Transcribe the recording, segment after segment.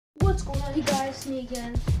what's going on, you guys? It's me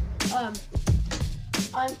again.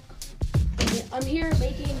 I'm here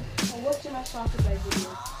making a what's in my soccer bag video.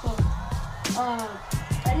 So,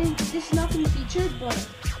 this is not gonna be featured, but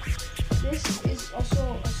this is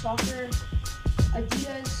also a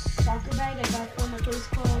Adidas soccer bag I got from a place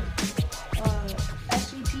called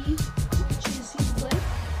SVP, which is Season Play.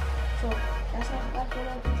 So that's what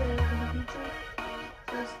I'm considering for the future.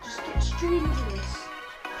 So let's just get straight into this.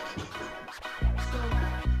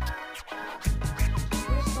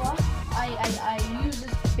 First off, I use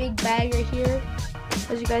this big bag right here,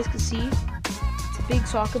 as you guys can see. It's a big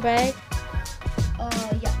soccer bag.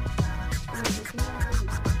 Yeah.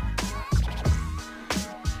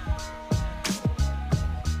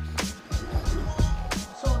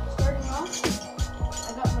 So starting off,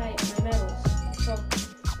 I got my medals. So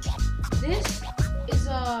this is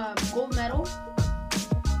a gold medal.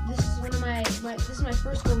 This is one of this is my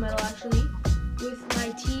first gold medal actually. With my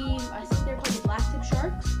team, I think they're called the Black Tip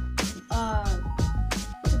Sharks.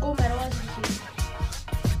 It's a gold medal, as you can see.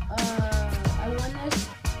 I won this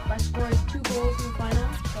by scoring 2 goals in the final,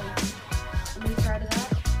 so I'm really proud of that.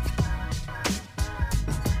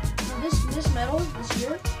 So this medal this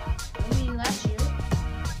year, last year,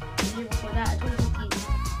 the year before that, 2015.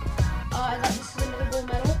 This is another gold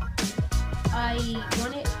medal. I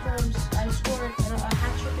won it I scored a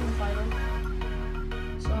hat trick in the final.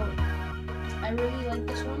 So I really like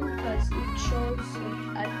this one because it shows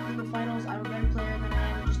in the finals I'm a better player than I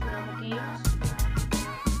am in just the normal games.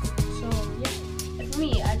 So yeah, and for me,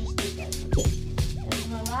 I just did that.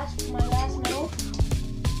 And my last medal,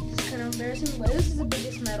 this is kind of embarrassing, but this is the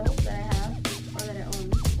biggest medal that I have, or that I own.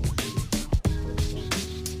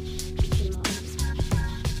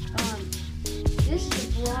 This is a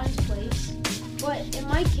bronze place, but in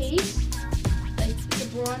my case, it's a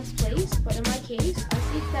bronze place, but in my case, I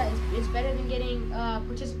think that it's better than getting a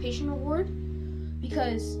participation award,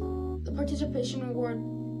 because the participation award,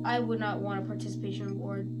 I would not want a participation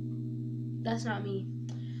award. That's not me.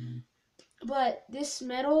 But this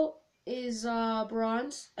medal is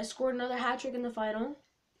bronze. I scored another hat trick in the final,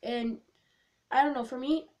 and I don't know, for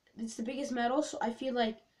me, it's the biggest medal, so I feel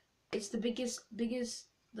like it's the biggest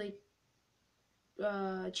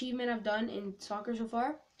achievement I've done in soccer so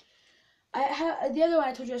far. The other one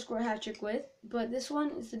I told you I scored a hat trick with, but this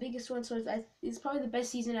one is the biggest one, so it's probably the best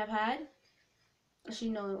season I've had.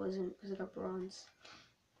 Actually, no, it wasn't, because I got bronze.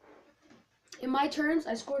 In my terms,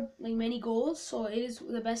 I scored many goals, so it is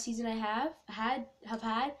the best season I have had.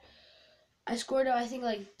 I scored I think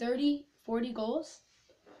 30, 40 goals.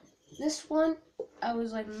 This one, I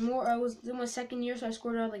was in my second year, so I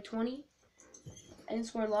scored around 20. I didn't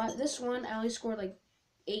score a lot. This one, I only scored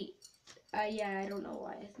 8. Yeah, I don't know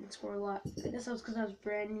why I didn't score a lot. I guess that was because I was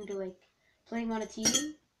brand new to playing on a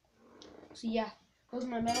team. So yeah, those are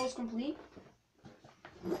my medals complete.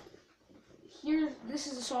 This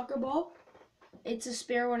is a soccer ball. It's a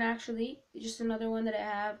spare one actually. It's just another one that I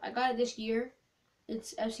have. I got it this year.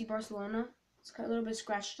 It's FC Barcelona. It's got a little bit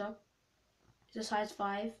scratched up. It's a size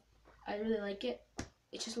 5. I really like it.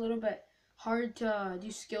 It's just a little bit hard to do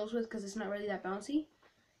skills with because it's not really that bouncy.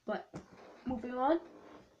 But moving on.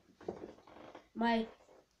 My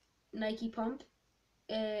Nike pump,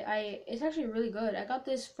 it's actually really good. I got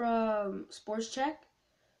this from Sports Check.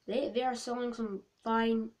 They are selling some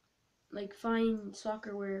fine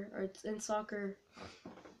soccer wear, or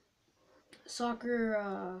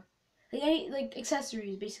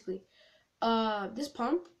accessories basically. This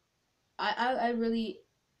pump, I really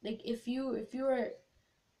if you were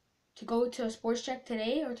to go to a Sports Check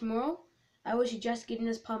today or tomorrow, I would suggest getting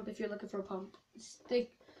this pump if you're looking for a pump. It's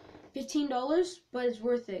 $15, but it's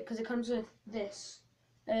worth it because it comes with this,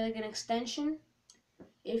 an extension.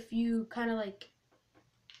 If you kind of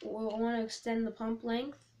want to extend the pump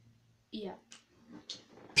length, yeah.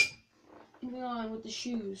 Moving on with the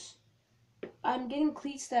shoes, I'm getting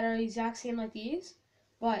cleats that are the exact same like these,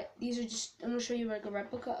 but these are just, I'm gonna show you a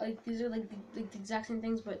replica. These are the exact same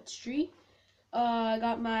things but street. I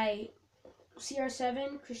got my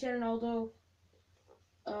CR7 Cristiano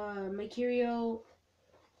Ronaldo Mercurial.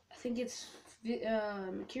 I think it's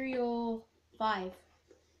Mercurial 5.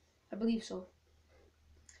 I believe so.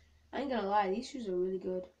 I ain't gonna lie, these shoes are really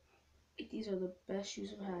good. These are the best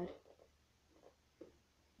shoes I've had.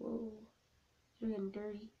 Whoa. They're getting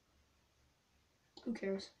dirty. Who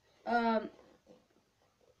cares?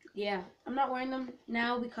 Yeah. I'm not wearing them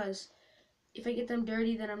now because if I get them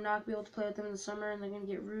dirty, then I'm not gonna be able to play with them in the summer and they're gonna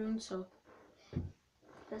get ruined, so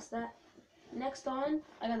that's that. Next on,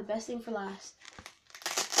 I got the best thing for last.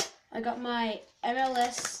 I got my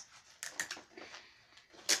MLS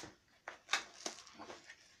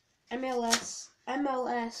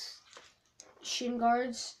MLS shin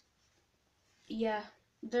guards. Yeah,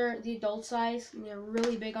 they're the adult size and they're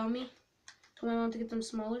really big on me. Told my mom to get them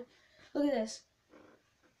smaller. Look at this.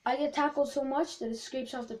 I get tackled so much that it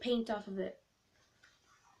scrapes off the paint off of it.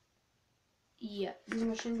 Yeah, these are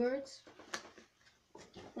my shin guards.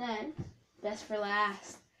 Then, best for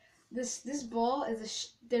last. This ball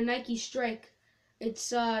is the Nike Strike.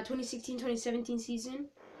 It's 2016-2017 season.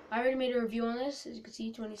 I already made a review on this, as you can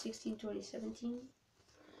see, 2016-2017.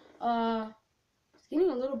 It's getting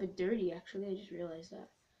a little bit dirty actually. I just realized that.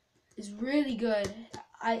 It's really good.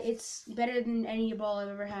 It's better than any ball I've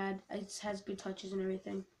ever had. It has good touches and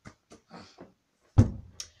everything.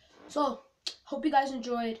 So, hope you guys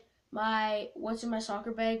enjoyed my what's in my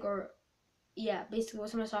soccer bag, or yeah, basically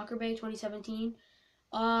what's in my soccer bag 2017.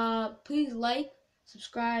 Please like,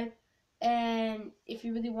 subscribe, and if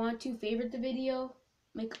you really want to, favorite the video,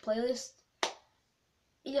 make a playlist.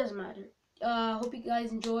 It doesn't matter. Hope you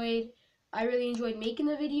guys enjoyed. I really enjoyed making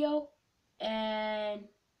the video, and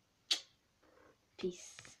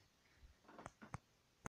peace.